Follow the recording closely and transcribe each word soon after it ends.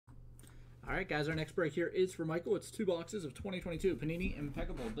All right, guys, our next break here is for Michael. It's 2 boxes of 2022 Panini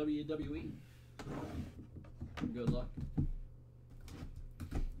Impeccable WWE. Good luck.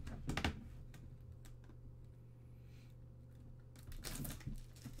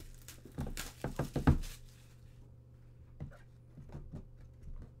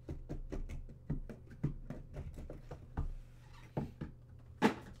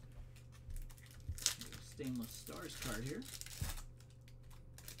 Stainless Stars card here.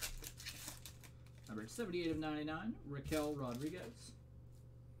 Number 78 of 99, Raquel Rodriguez.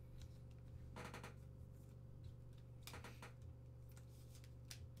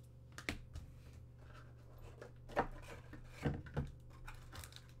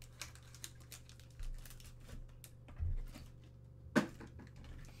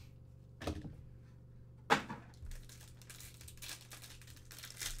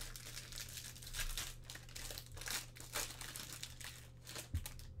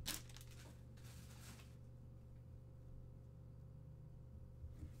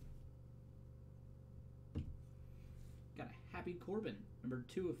 Got a Happy Corbin, number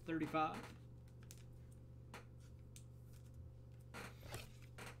 2 of 35.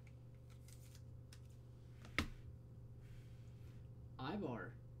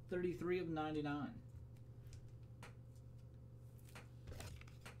 Ivar, 33 of 99.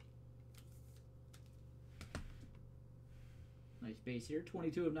 Nice base here,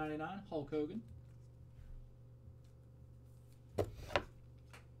 22 of 99, Hulk Hogan.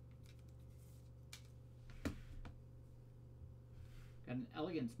 Got an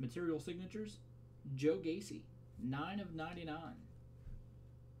Elegance Material Signatures, Joe Gacy, 9 of 99.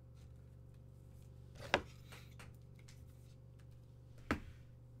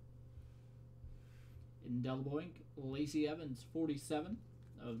 Indelible Ink, Lacey Evans, 47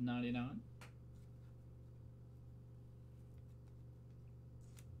 of 99.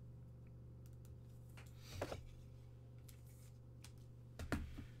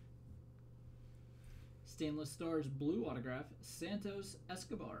 Stainless Stars Blue Autograph, Santos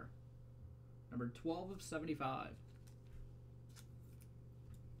Escobar, number 12 of 75.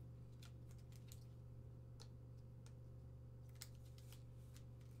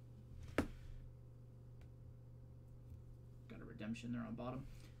 Got a redemption there on bottom.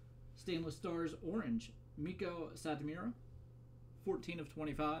 Stainless Stars Orange, Miko Satomura, 14 of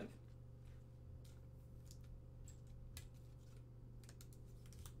 25.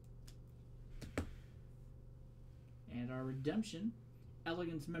 And our redemption,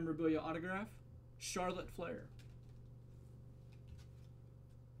 Elegance Memorabilia Autograph, Charlotte Flair.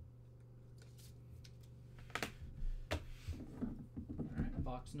 Alright,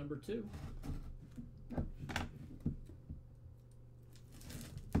 box number 2.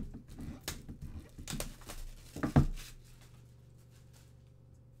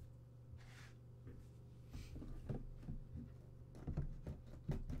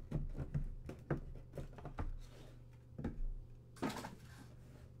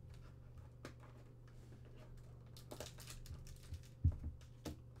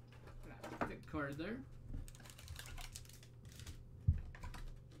 Card there.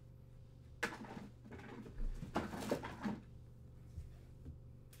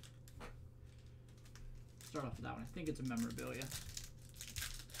 Start off with that one. I think it's a memorabilia.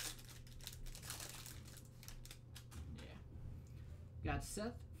 Yeah. Got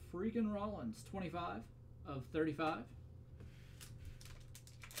Seth freaking Rollins, 25 of 35.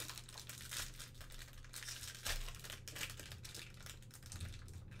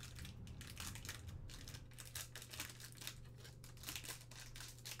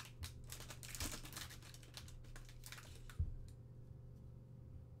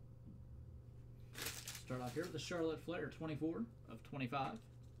 Start off here with the Charlotte Flair, 24 of 25.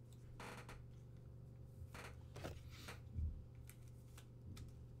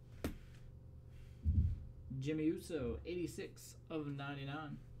 Jimmy Uso, 86 of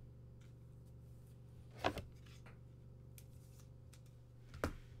 99.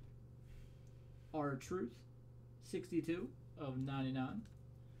 R-Truth, 62 of 99.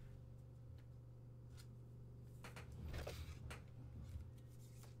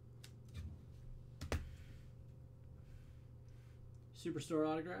 Superstar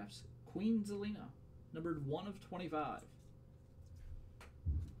Autographs, Queen Zelina, numbered 1 of 25.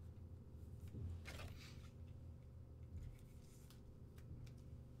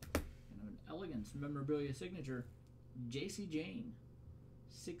 And an Elegance Memorabilia Signature, JC Jane,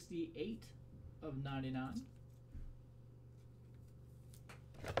 68 of 99.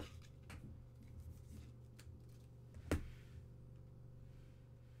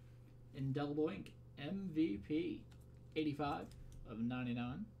 Indelible Ink, MVP, 85 of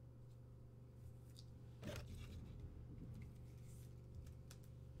 99.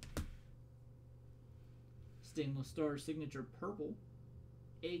 Stainless Star Signature Purple,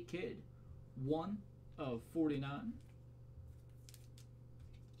 A Kid, 1/49.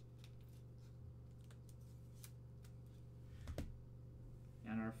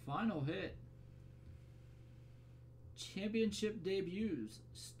 And our final hit, Championship Debuts,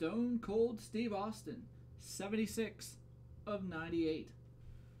 Stone Cold Steve Austin, 76/98.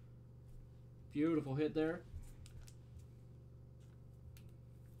 Beautiful hit there.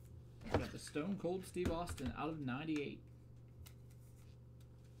 Got the Stone Cold Steve Austin out of 98.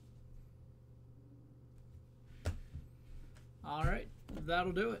 All right,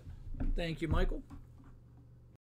 that'll do it. Thank you, Michael.